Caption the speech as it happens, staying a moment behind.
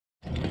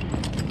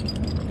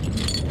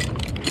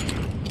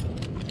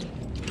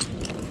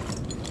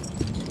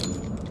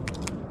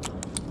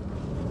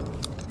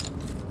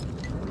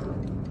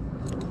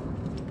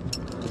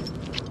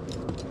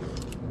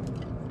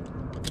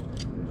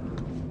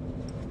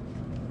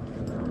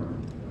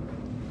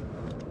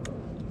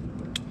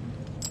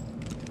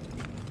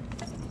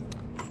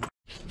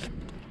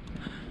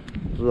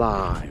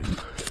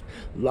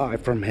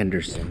live from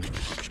Henderson.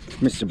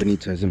 Mr.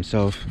 Benitez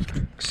himself.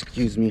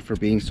 Excuse me for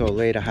being so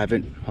late. I've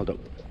been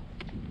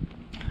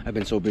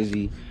so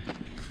busy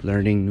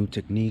learning new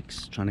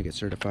techniques, trying to get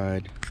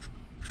certified.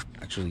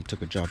 Actually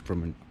took a job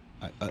from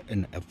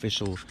an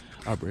official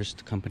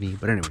arborist company.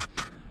 But anyway,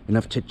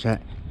 enough chit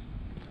chat,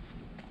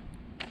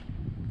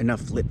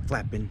 enough lip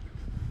flapping.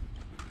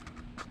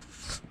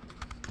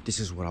 This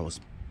is what I was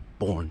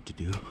born to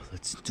do.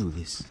 Let's do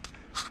this.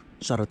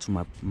 Shout out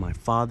to my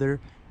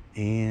father,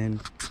 and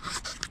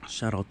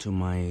shout out to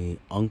my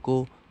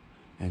uncle,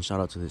 and shout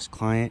out to this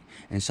client,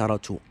 and shout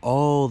out to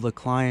all the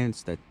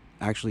clients that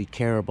actually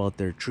care about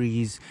their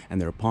trees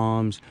and their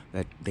palms,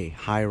 that they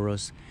hire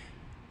us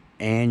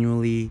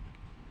annually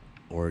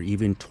or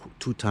even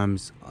 2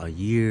 times a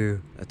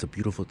year. That's a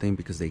beautiful thing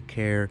because they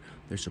care.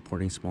 They're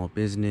supporting small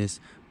business,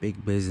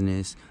 big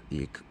business,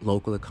 the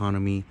local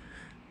economy,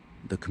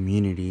 the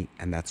community,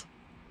 and that's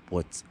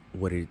what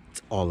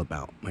it's all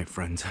about, my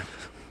friends.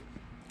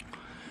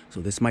 So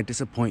this might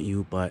disappoint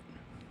you, but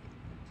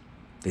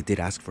they did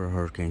ask for a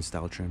hurricane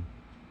style trim,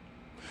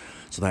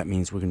 so that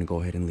means we're gonna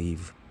go ahead and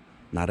leave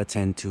not a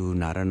 10-2,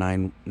 not a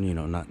 9, you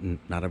know,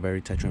 not a very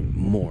tight trim,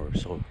 more.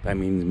 So that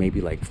means maybe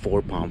like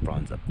 4 palm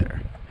fronds up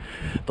there.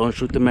 Don't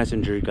shoot the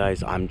messenger,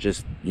 guys. I'm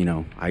just, you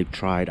know, I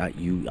tried. I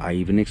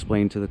even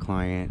explained to the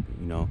client,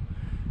 you know,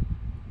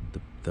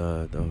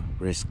 the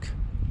risk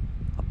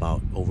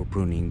about over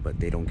pruning, but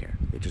they don't care.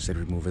 They just said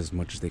remove as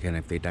much as they can.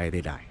 If they die,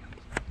 they die.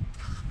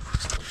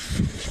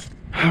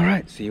 All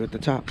right, see you at the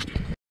top.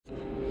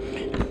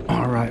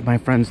 All right, my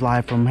friends,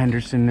 live from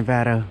Henderson,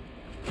 Nevada,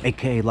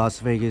 aka Las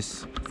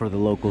Vegas for the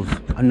locals,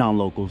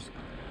 non-locals.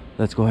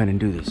 Let's go ahead and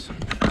do this.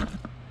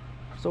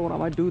 So what I'm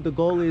gonna do, the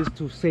goal is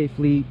to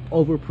safely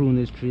over prune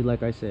this tree.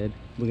 Like I said,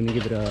 we're gonna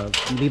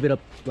leave it up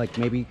like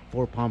maybe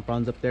 4 palm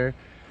fronds up there,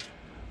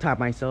 tap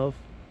myself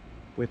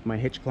with my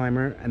hitch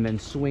climber, and then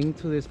swing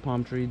to this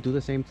palm tree, do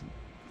the same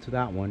to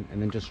that one,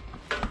 and then just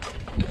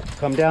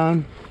come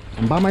down.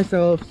 I'm by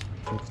myself.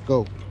 Let's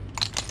go.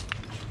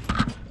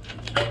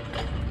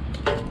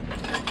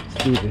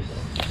 Let's do this.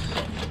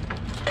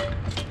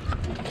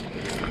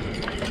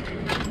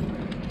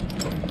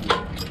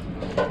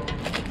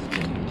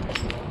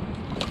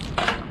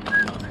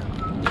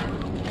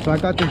 So I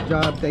got this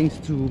job thanks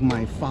to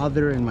my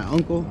father and my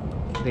uncle.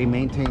 They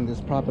maintain this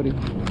property.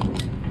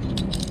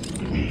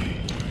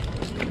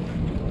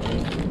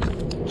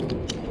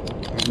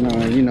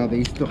 No, you know, they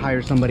used to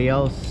hire somebody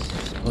else,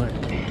 but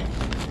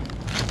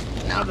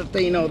now that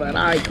they know that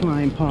I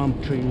climb palm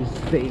trees,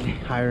 they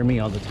hire me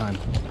all the time.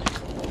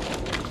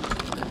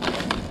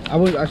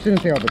 I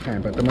shouldn't say all the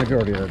time, but the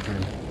majority of the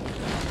time.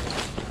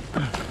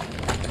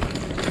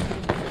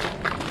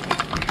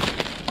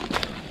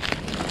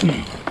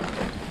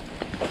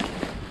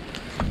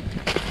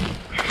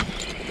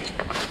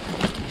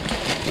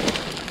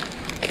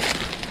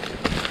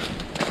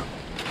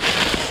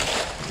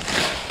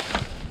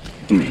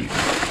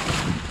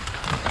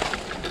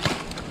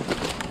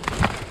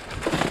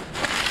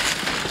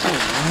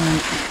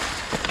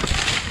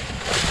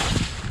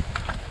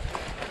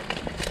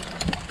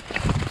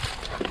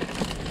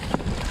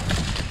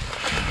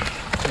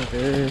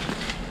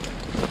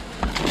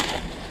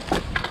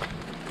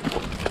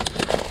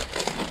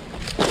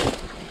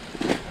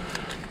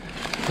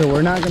 So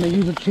we're not going to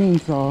use a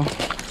chainsaw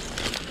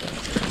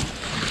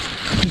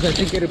because I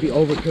think it'll be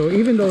overkill,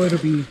 even though it'll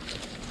be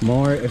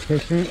more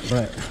efficient.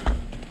 But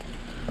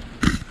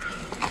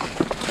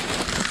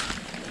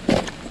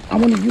I'm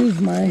going to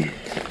use my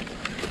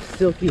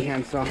silky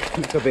handsaw.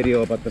 Make a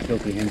video about the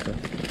silky handsaw.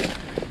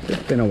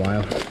 It's been a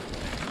while.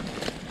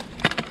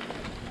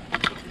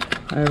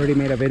 I already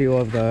made a video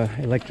of the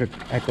electric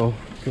echo,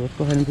 so let's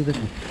go ahead and do this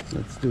one.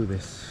 Let's do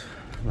this.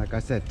 Like I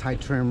said,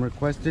 tight trim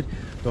requested.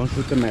 Don't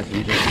shoot the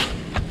messenger.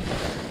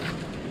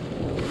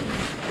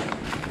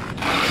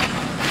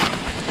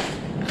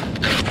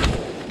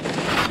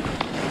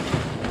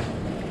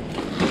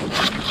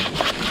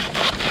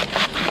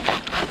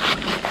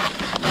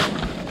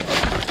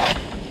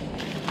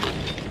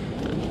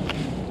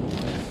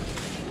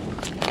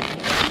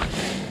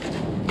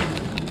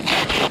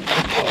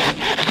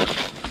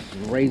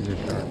 Razor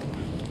sharp.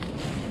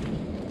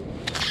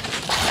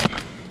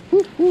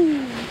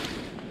 Woo-hoo.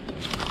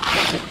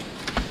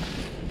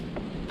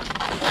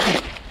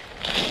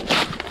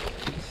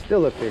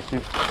 Still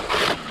efficient.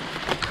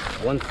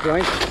 1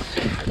 slice. I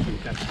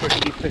think that's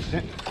pretty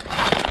efficient.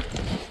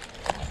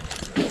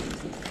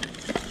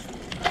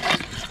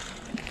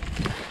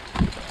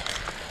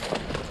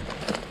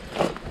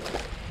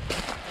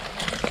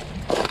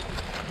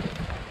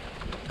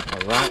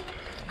 All right.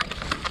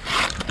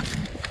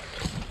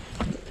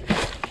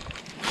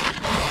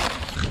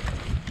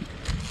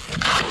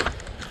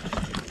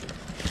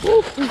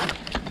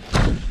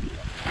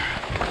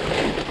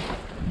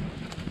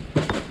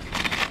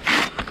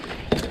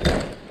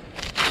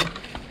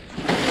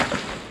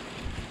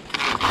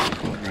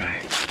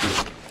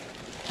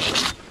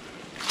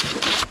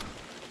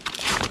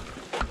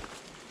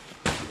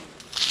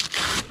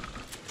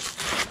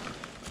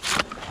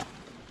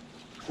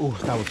 Oh,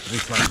 that was 3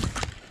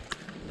 slots.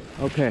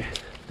 Okay,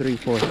 3,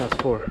 4,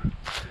 that's 4.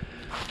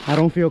 I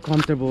don't feel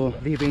comfortable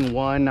leaving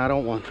 1. I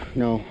don't want,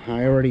 no,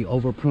 I already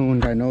over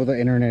pruned. I know the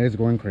internet is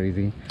going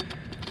crazy.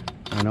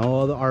 I know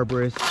all the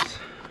arborists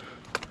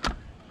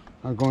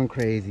are going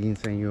crazy and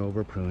saying you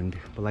over pruned.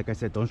 But like I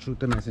said, don't shoot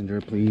the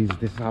messenger, please.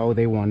 This is how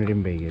they want it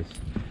in Vegas.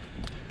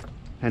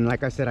 And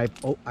like I said,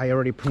 I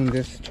already pruned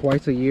this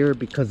twice a year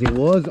because it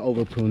was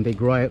over pruned.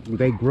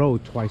 They grow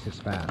twice as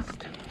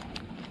fast.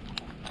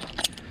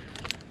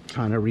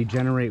 Trying to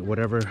regenerate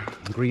whatever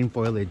green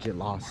foliage it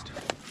lost.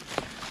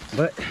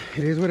 But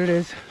it is what it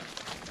is.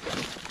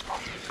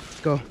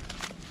 Let's go.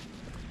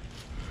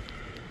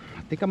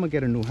 I think I'm gonna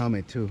get a new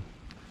helmet too,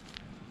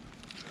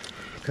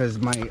 because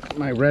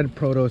my red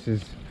Protos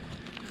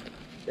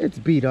it's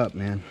beat up,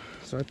 man.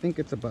 So I think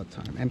it's about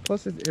time. And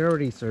plus it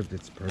already served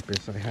its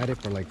purpose. I had it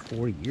for like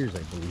 4 years,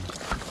 I believe.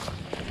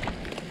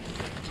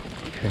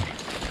 Okay.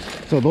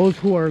 So those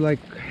who are like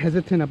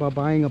hesitant about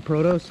buying a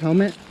Protos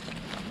helmet,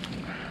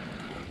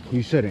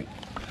 you shouldn't.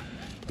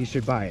 You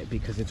should buy it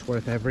because it's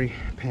worth every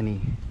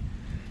penny.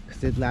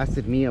 Because it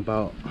lasted me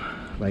about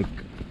like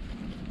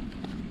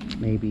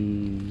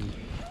maybe,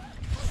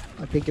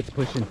 I think it's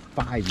pushing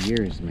 5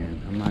 years,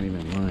 man. I'm not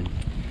even lying.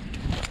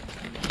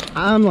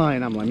 I'm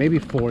lying, maybe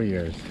 4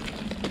 years.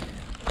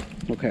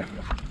 Okay.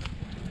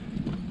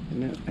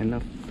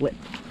 Enough flip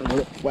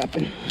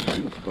weapon.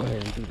 Let's go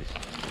ahead and do this.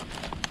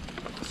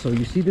 So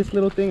you see this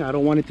little thing? I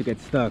don't want it to get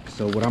stuck.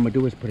 So what I'm gonna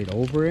do is put it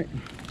over it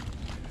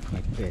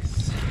like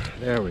this.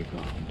 There we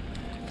go.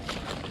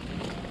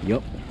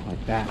 Yup,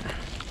 like that.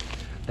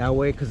 That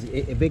way, because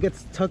if it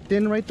gets tucked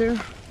in right there,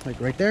 like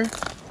right there,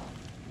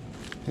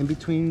 in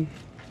between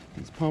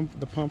these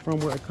the pump from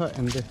where I cut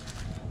and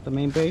the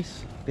main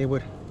base, they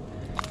would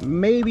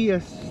maybe a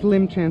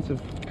slim chance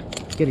of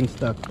getting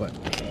stuck, but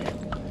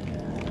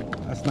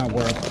that's not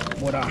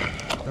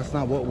that's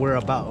not what we're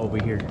about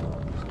over here.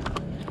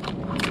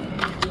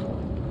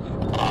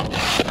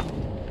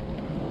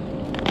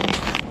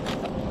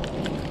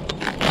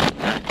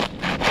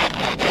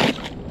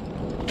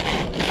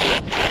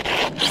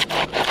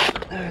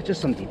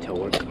 Just some detail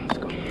work. Let's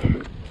go.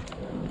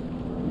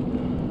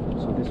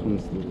 So this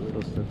one's the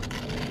little stuff.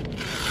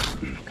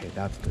 Okay,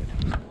 that's good.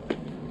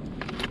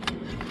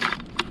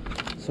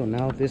 So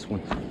now this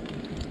one.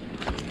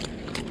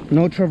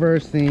 No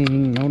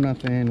traversing, no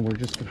nothing. We're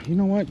just, you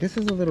know what? This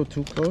is a little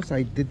too close.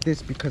 I did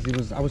this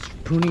because I was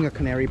pruning a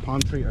canary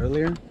palm tree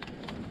earlier.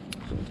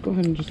 So let's go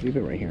ahead and just leave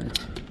it right here.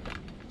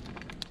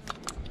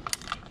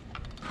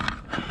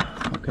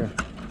 Okay.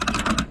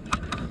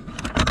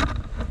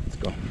 Let's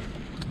go.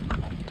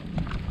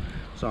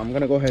 So I'm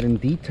gonna go ahead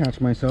and detach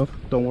myself.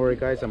 Don't worry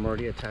guys, I'm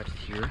already attached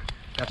here.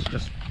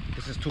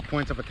 This is 2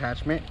 points of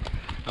attachment.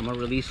 I'm gonna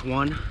release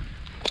one,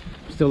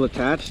 still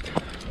attached.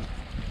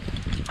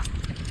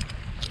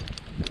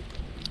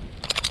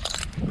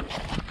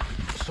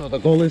 So the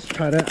goal is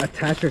try to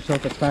attach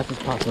yourself as fast as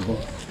possible.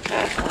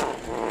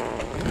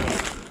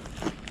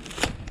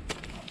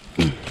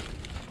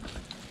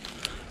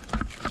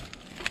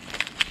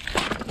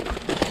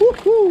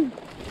 Woohoo!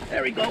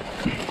 There we go.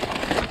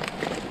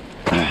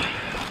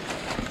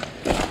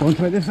 Don't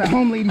try this at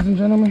home, ladies and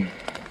gentlemen.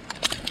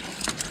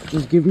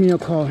 Just give me a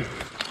call.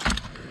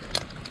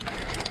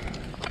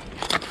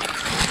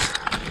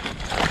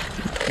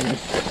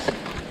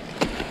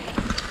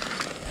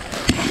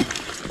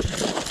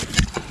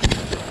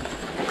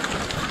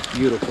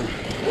 Beautiful.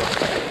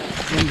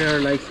 And there are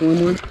lights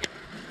one.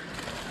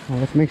 Well,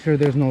 let's make sure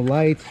there's no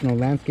lights, no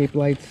landscape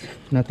lights,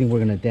 nothing we're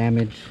gonna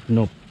damage,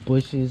 no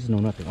bushes, no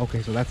nothing.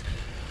 Okay, so that's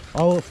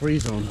all a free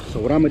zone.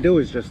 So what I'm gonna do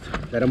is just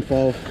let them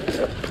fall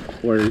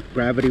where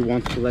gravity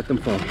wants to let them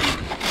fall.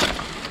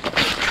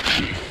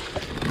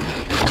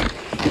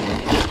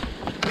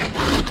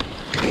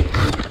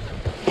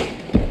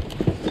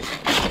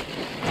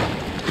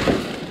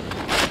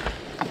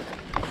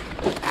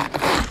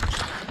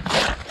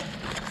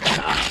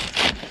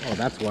 Oh,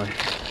 that's why.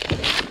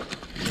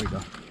 There we go.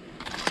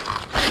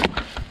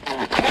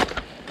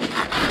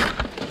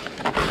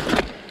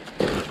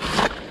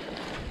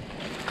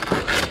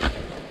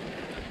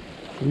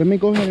 Let me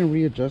go ahead and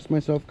readjust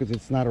myself because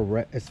it's not a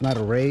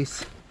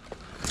race.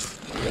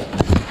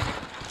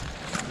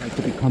 I like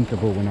to be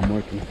comfortable when I'm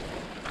working.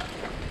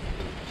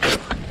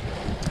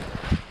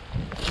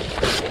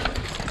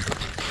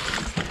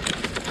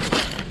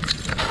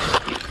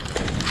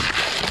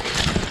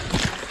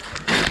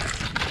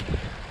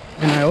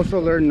 And I also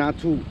learned not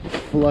to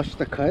flush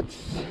the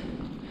cuts,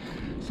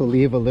 so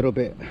leave a little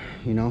bit,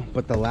 you know,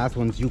 but the last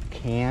ones you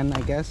can,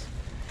 I guess,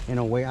 in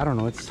a way. I don't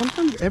know, it's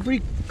sometimes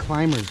every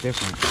climber is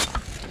different.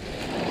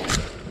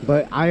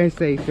 But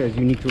ISA says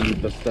you need to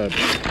leave the studs.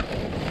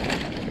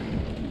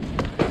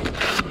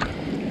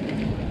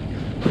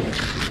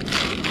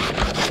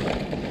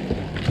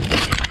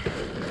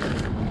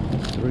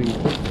 3,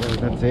 4,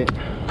 that's it.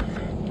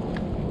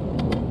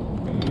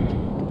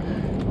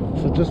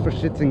 So just for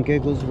shits and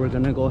giggles, we're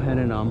gonna go ahead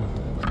and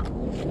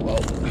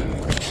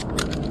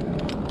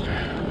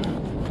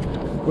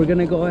we're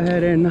gonna go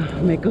ahead and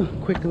make a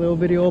quick little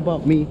video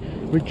about me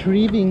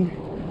retrieving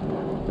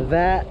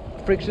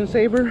that friction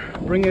saver,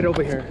 bring it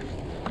over here.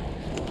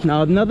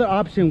 Now another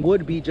option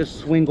would be just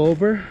swing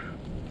over,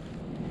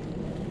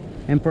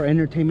 and for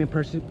entertainment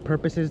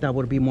purposes that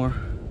would be more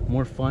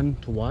fun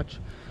to watch.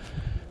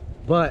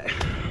 But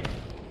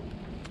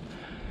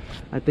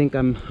I think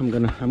I'm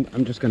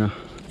just gonna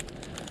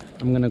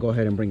go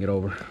ahead and bring it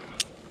over.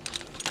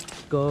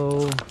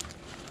 Go.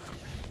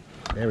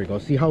 There we go.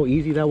 See how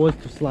easy that was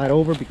to slide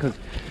over, because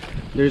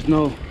there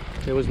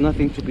was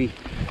nothing to be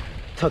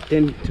tucked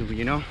into,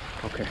 you know.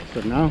 Okay,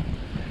 so now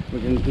we're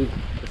gonna do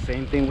the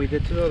same thing we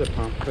did to the other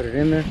pump. Put it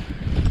in there.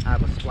 I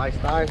have a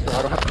spliced eye, so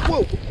I don't have to,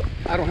 whoa,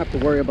 I don't have to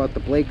worry about the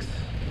Blake's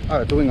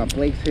doing a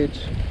Blake's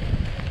hitch.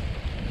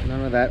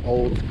 None of that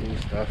old school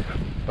stuff.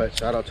 But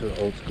shout out to the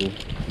old school,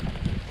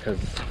 because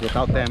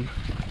without them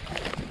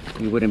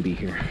we wouldn't be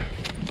here.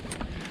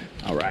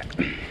 All right.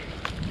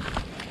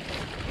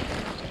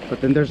 But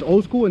then there's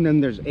old school and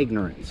then there's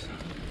ignorance.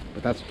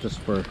 But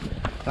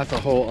that's a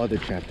whole other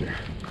chapter.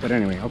 But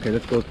anyway, okay,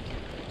 let's go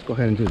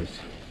ahead and do this.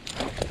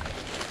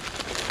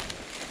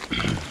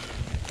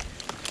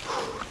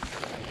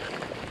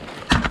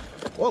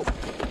 Whoa.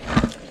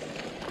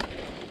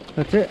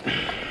 That's it.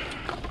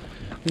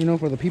 You know,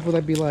 for the people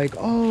that be like,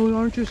 oh,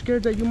 aren't you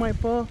scared that you might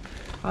fall?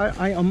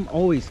 I am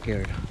always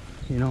scared.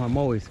 You know, I'm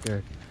always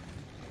scared.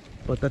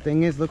 But the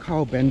thing is, look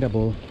how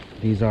bendable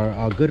these are.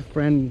 A good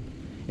friend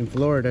in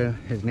Florida,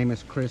 his name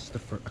is Chris.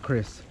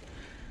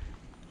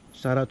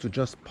 Shout out to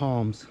Just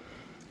Palms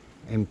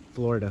in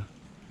Florida.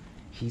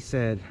 He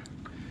said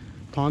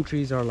palm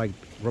trees are like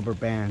rubber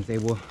bands.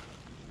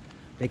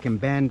 They can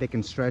bend, they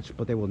can stretch,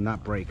 but they will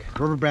not break.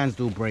 Rubber bands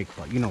do break,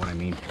 but you know what I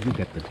mean.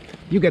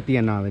 You get the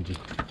analogy.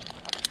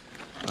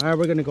 All right,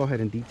 we're gonna go ahead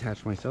and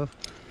detach myself.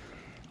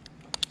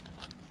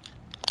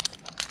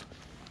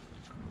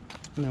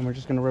 And then we're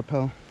just gonna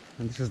rappel.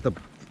 And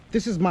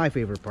this is my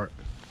favorite part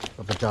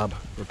of the job,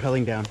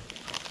 rappelling down.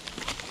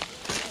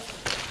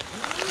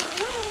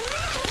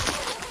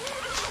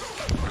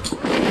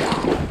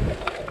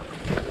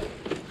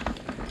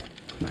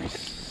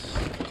 Nice.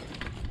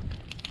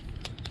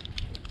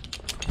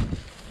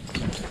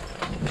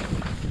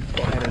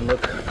 Go ahead and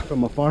look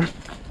from afar.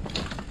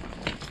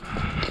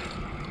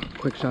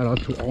 Quick shout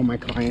out to all my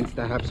clients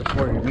that have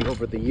supported me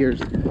over the years.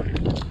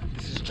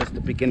 This is just the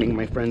beginning,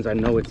 my friends. I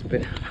know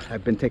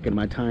I've been taking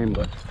my time,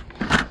 but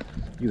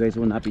you guys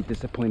will not be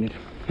disappointed.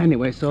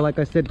 Anyway, so like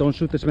I said, don't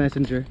shoot this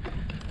messenger.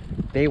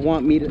 They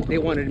wanted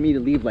me to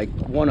leave like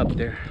one up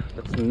there.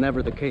 That's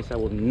never the case. I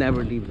will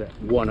never leave that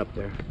one up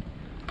there.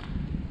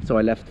 So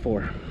I left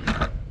 4.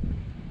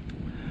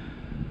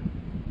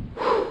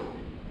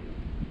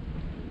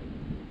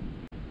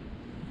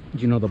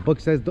 You know, the book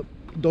says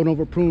don't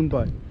over prune,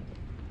 but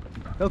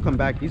they'll come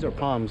back. These are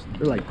palms.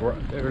 They're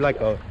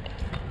like a,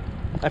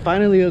 I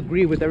finally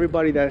agree with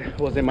everybody that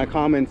was in my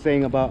comments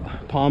saying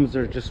about palms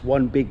are just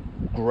one big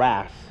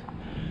grass.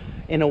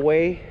 In a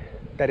way,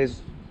 that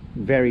is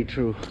very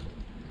true.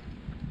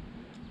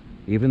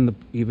 Even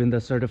the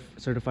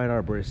certified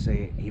arborists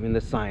say it. Even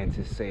the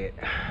scientists say it.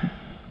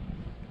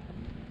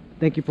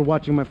 Thank you for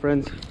watching, my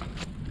friends.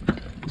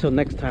 Until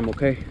next time,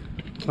 okay?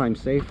 Climb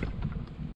safe.